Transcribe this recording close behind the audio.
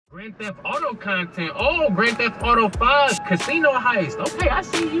Grand Theft Auto content. Oh, Grand Theft Auto 5 casino heist. Okay, I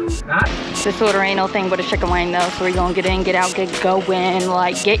see you. This order ain't no thing but a chicken wing though, so we gonna get in, get out, get going,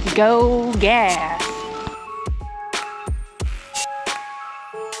 like get go gas.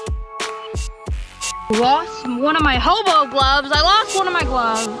 Lost one of my hobo gloves. I lost one of my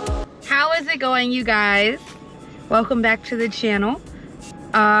gloves. How is it going, you guys? Welcome back to the channel.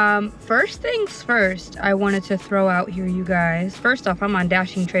 First things first, I wanted to throw out here, you guys. First off, I'm on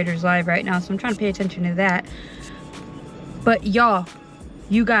Dashing Traders Live right now, so I'm trying to pay attention to that. But y'all,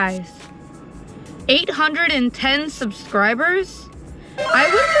 you guys, 810 subscribers. I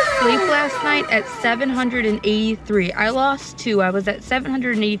went to sleep last night at 783. I lost 2. I was at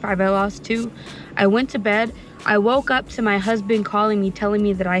 785. I lost 2. I went to bed. I woke up to my husband calling me, telling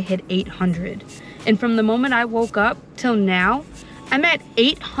me that I hit 800. And from the moment I woke up till now, I'm at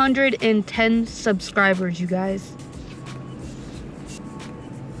 810 subscribers, you guys.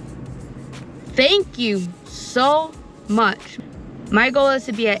 Thank you so much. My goal is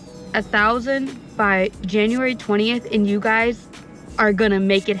to be at 1,000 by January 20th, and you guys are gonna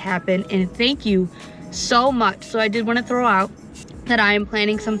make it happen. And thank you so much. So I did want to throw out that I am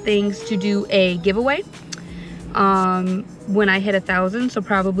planning some things to do a giveaway when I hit 1,000. So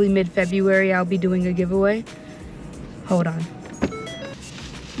probably mid-February I'll be doing a giveaway. Hold on.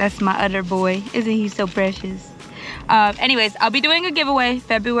 That's my other boy. Isn't he so precious? Anyways, I'll be doing a giveaway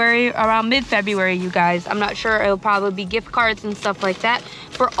around mid-February, you guys. I'm not sure. It'll probably be gift cards and stuff like that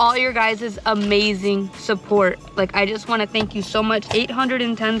for all your guys' amazing support. Like, I just want to thank you so much.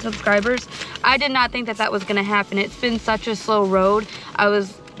 810 subscribers. I did not think that that was going to happen. It's been such a slow road. I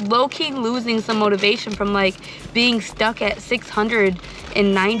was low-key losing some motivation from like being stuck at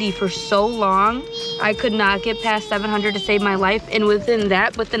 690 for so long. I could not get past 700 to save my life, and within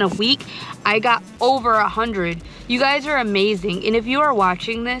a week I got over 100. You guys are amazing, and if you are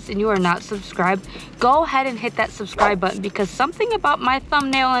watching this and you are not subscribed, go ahead and hit that subscribe button, because something about my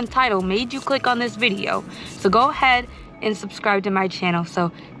thumbnail and title made you click on this video. So go ahead and subscribe to my channel.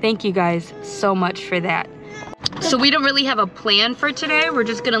 So thank you guys so much for that. So we don't really have a plan for today. We're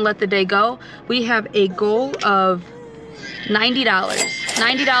just gonna let the day go. We have a goal of $90.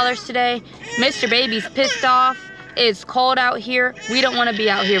 $90 today. Mr. Baby's pissed off. It's cold out here. We don't want to be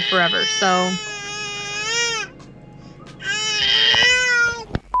out here forever, so.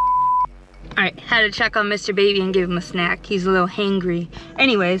 Alright, had to check on Mr. Baby and give him a snack. He's a little hangry.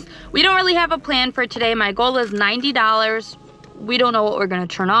 Anyways, we don't really have a plan for today. My goal is $90. We don't know what we're going to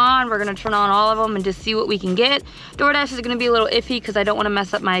turn on. We're going to turn on all of them and just see what we can get. DoorDash is going to be a little iffy because I don't want to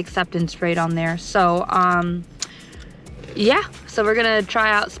mess up my acceptance rate on there. So, yeah. So we're going to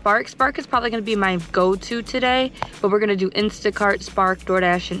try out Spark. Spark is probably going to be my go-to today. But we're going to do Instacart, Spark,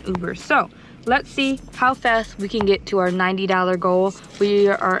 DoorDash, and Uber. So, let's see how fast we can get to our $90 goal. We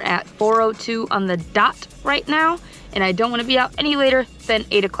are at 4:02 on the dot right now. And I don't want to be out any later than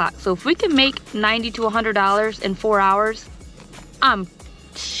 8 o'clock. So if we can make $90 to $100 in 4 hours, I'm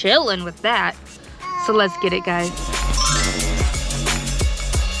chilling with that. So let's get it, guys.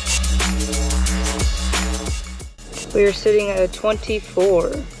 We are sitting at a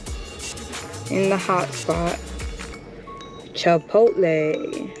 24 in the hot spot.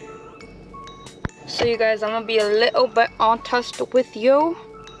 Chipotle. So you guys, I'm gonna be a little bit honest with you.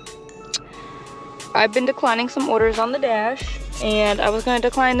 I've been declining some orders on the dash, and I was gonna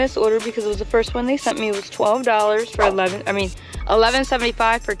decline this order because it was the first one they sent me. It was $12 for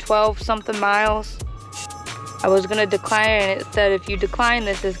 $11.75 for 12 something miles. I was gonna decline it, and it said if you decline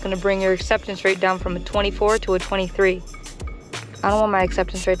this, it's gonna bring your acceptance rate down from a 24 to a 23. I don't want my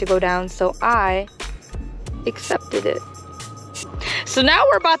acceptance rate to go down, so I accepted it. So now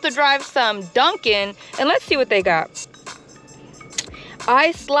we're about to drive some Dunkin', and let's see what they got.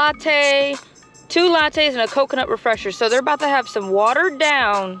 Iced latte, 2 lattes, and a coconut refresher. So they're about to have some watered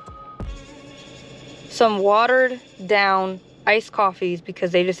down iced coffees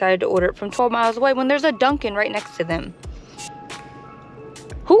because they decided to order it from 12 miles away when there's a Dunkin' right next to them.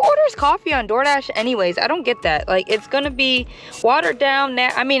 Who orders coffee on DoorDash anyways? I don't get that. Like, it's gonna be watered down.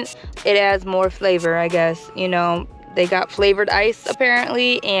 I mean, it adds more flavor, I guess. You know, they got flavored ice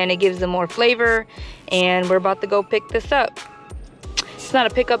apparently, and it gives them more flavor. And we're about to go pick this up. It's not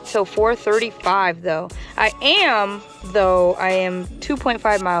a pickup till 4:35 though. I am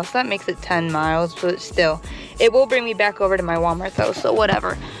 2.5 miles, so that makes it 10 miles, but still. It will bring me back over to my Walmart though, so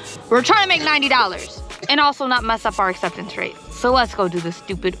whatever. We're trying to make $90 and also not mess up our acceptance rate. So let's go do this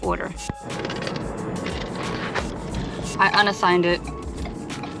stupid order. I unassigned it.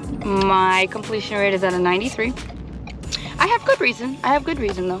 My completion rate is at a 93. I have good reason. I have good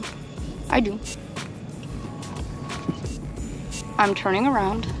reason though. I do. I'm turning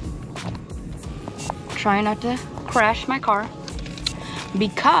around, trying not to crash my car,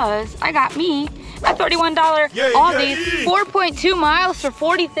 because I got me a $31 Aldi's 4.2 miles for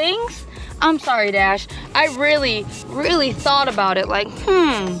 40 things. I'm sorry, Dash. I really thought about it, like,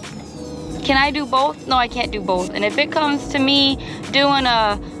 can I do both? No, I can't do both. And if it comes to me doing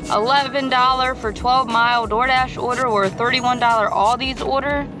a $11 for 12-mile DoorDash order or a $31 Aldi's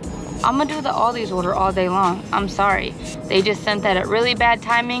order, I'm gonna do the Aldi's order all day long. I'm sorry. They just sent that at really bad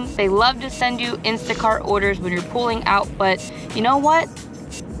timing. They love to send you Instacart orders when you're pulling out, but you know what?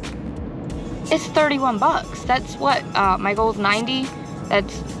 It's 31 bucks. That's what, my goal's 90.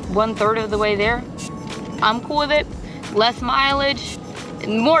 That's 1/3 of the way there. I'm cool with it. Less mileage,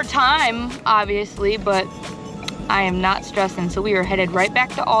 more time, obviously, but I am not stressing. So we are headed right back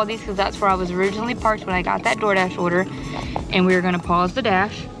to Aldi's because that's where I was originally parked when I got that DoorDash order. And we are gonna pause the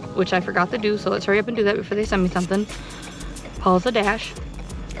dash, which I forgot to do, so let's hurry up and do that before they send me something. Pause the dash.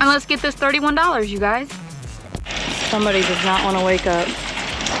 And let's get this $31, you guys. Somebody does not want to wake up.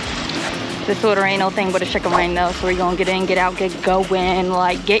 This order ain't no thing but a chicken wing though, so we're gonna get in, get out, get going,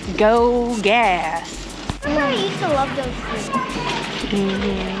 like get go gas. I used to love those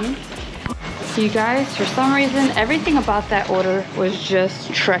things. You guys, for some reason, everything about that order was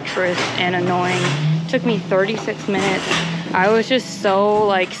just treacherous and annoying. It took me 36 minutes. I was just so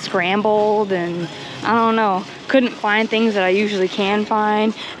like scrambled and I don't know, couldn't find things that I usually can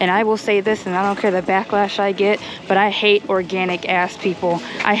find. And I will say this, and I don't care the backlash I get, but I hate organic ass people.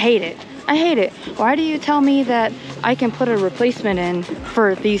 I hate it. I hate it. Why do you tell me that I can put a replacement in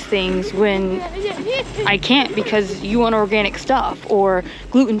for these things when I can't because you want organic stuff or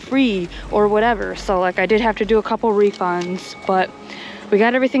gluten-free or whatever? So like I did have to do a couple refunds, but we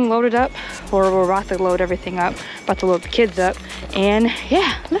got everything loaded up, or we're about to load everything up, about to load the kids up, and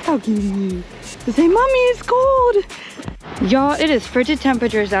yeah, look how cute. Say, mommy, it's cold. Y'all, it is frigid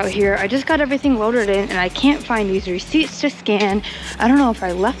temperatures out here. I just got everything loaded in and I can't find these receipts to scan. I don't know if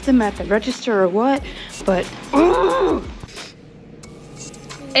I left them at the register or what, but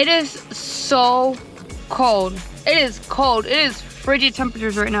it is so cold. It is cold. It is frigid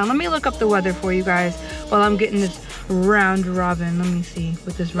temperatures right now. Let me look up the weather for you guys while I'm getting this round robin. Let me see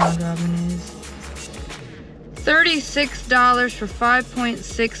what this round robin is. $36 for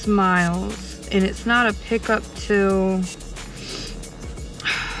 5.6 miles. And it's not a pickup till,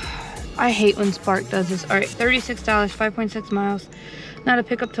 I hate when Spark does this. All right, $36, 5.6 miles. Not a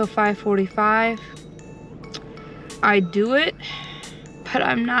pickup till 5:45. I do it, but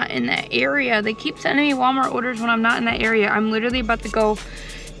I'm not in that area. They keep sending me Walmart orders when I'm not in that area. I'm literally about to go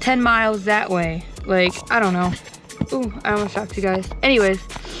 10 miles that way. Like, I don't know. Ooh, I almost shocked you guys. Anyways,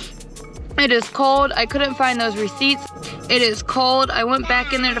 it is cold. I couldn't find those receipts. It is cold. I went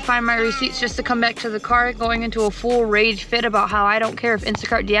back in there to find my receipts just to come back to the car, going into a full rage fit about how I don't care if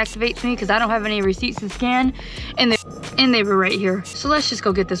Instacart deactivates me because I don't have any receipts to scan, and they were right here. So let's just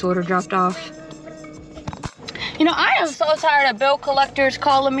go get this order dropped off. You know, I am so tired of bill collectors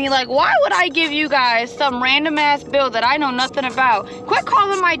calling me like, why would I give you guys some random ass bill that I know nothing about? Quit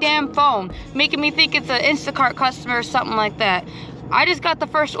calling my damn phone, making me think it's an Instacart customer or something like that. I just got the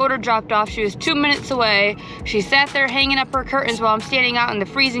first order dropped off. She was 2 minutes away. She sat there hanging up her curtains while I'm standing out in the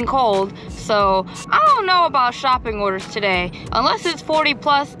freezing cold. So I don't know about shopping orders today. Unless it's 40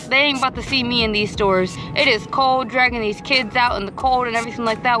 plus, they ain't about to see me in these stores. It is cold, dragging these kids out in the cold and everything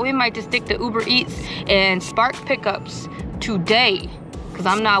like that. We might just stick to Uber Eats and Spark pickups today, because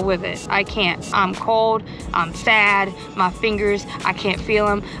I'm not with it. I can't. I'm cold. I'm sad. My fingers, I can't feel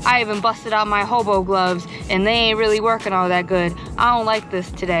them. I even busted out my HOBO gloves and they ain't really working all that good. I don't like this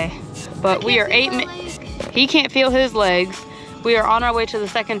today. But we are 8 minutes. He can't feel his legs. We are on our way to the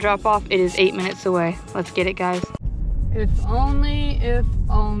second drop off. It is 8 minutes away. Let's get it, guys. If only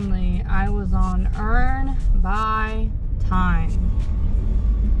I was on earn by time.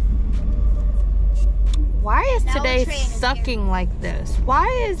 Why is today sucking like this? Why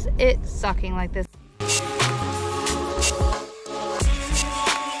is it sucking like this?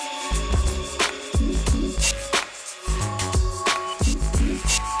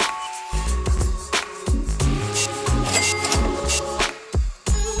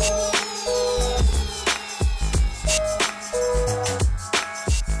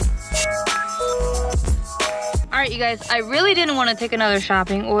 All right, you guys, I really didn't want to take another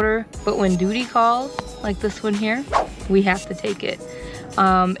shopping order, but when duty calls, like this one here, we have to take it.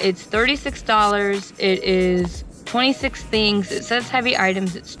 It's $36. It is 26 things. It says heavy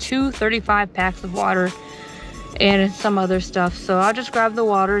items. It's 2 35 packs of water. and some other stuff. So I'll just grab the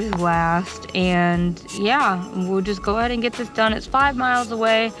waters last, and yeah, we'll just go ahead and get this done. It's 5 miles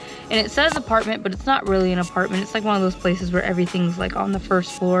away, and it says apartment, but it's not really an apartment. It's like one of those places where everything's like on the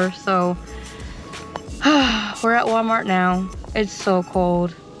first floor. So we're at Walmart now. It's so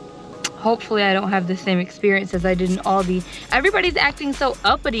cold. Hopefully I don't have the same experience as I did in Aldi. Everybody's acting so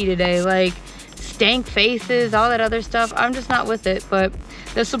uppity today, like stank faces, all that other stuff. I'm just not with it, but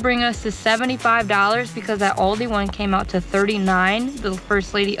this will bring us to $75 because that Aldi one came out to $39. The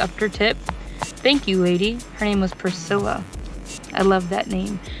first lady upped her tip. Thank you, lady. Her name was Priscilla. I love that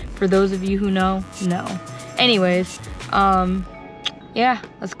name. For those of you who know. Anyways, yeah,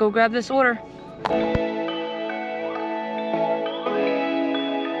 let's go grab this order.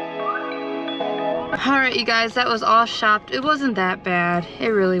 Alright, you guys, that was all shopped. It wasn't that bad. It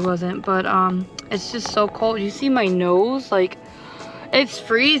really wasn't, but it's just so cold. You see my nose? Like, it's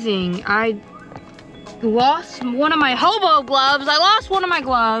freezing. I lost one of my HOBO gloves. I lost one of my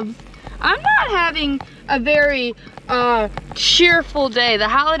gloves. I'm not having a very cheerful day. The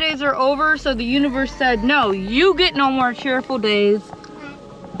holidays are over, so the universe said, no, you get no more cheerful days.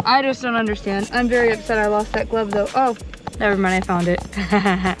 I just don't understand. I'm very upset I lost that glove, though. Oh, never mind, I found it.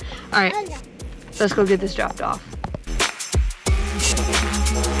 Alright. Let's go get this dropped off.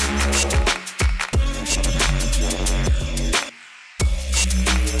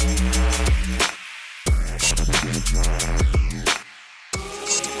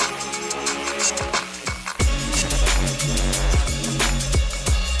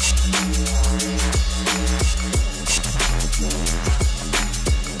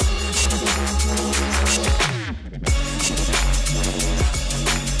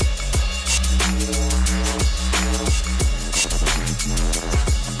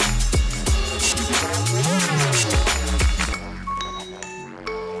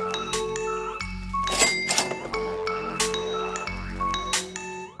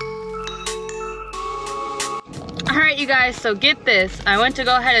 Alright, you guys, so get this. I went to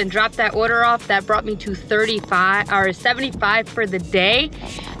go ahead and drop that order off. That brought me to 35 or 75 for the day.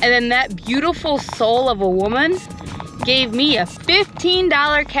 And then that beautiful soul of a woman gave me a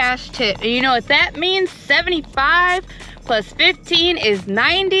 $15 cash tip. And you know what that means? 75 plus 15 is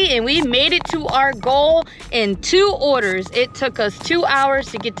 90, and we made it to our goal in 2 orders. It took us 2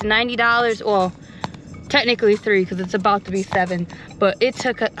 hours to get to $90. Well, technically 3 because it's about to be 7. But it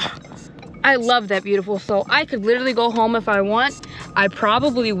took a... I love that beautiful soul. I could literally go home if I want. I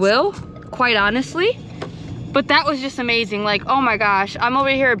probably will, quite honestly. But that was just amazing. Like, oh my gosh, I'm over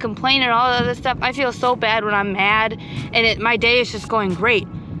here complaining and all that other stuff. I feel so bad when I'm mad, and my day is just going great.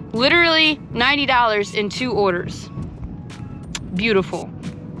 Literally $90 in 2 orders. Beautiful.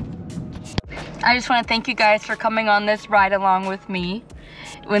 I just want to thank you guys for coming on this ride along with me.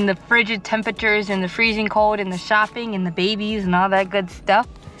 When the frigid temperatures and the freezing cold and the shopping and the babies and all that good stuff.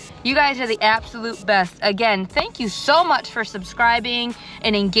 You guys are the absolute best. Again, thank you so much for subscribing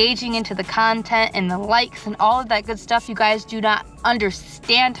and engaging into the content and the likes and all of that good stuff. You guys do not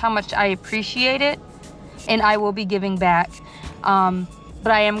understand how much I appreciate it, and I will be giving back.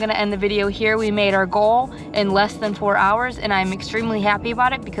 But I am going to end the video here. We made our goal in less than 4 hours, and I'm extremely happy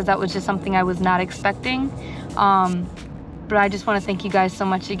about it because that was just something I was not expecting. But I just want to thank you guys so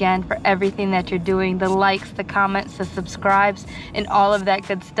much again for everything that you're doing, the likes, the comments, the subscribes, and all of that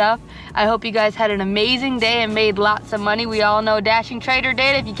good stuff. I hope you guys had an amazing day and made lots of money. We all know Dashing Trader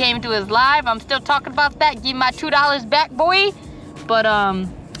did. If you came to his live, I'm still talking about that. Give my $2 back, boy. But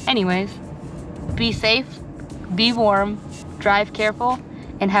anyways, be safe, be warm, drive careful,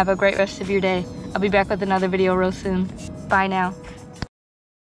 and have a great rest of your day. I'll be back with another video real soon. Bye now.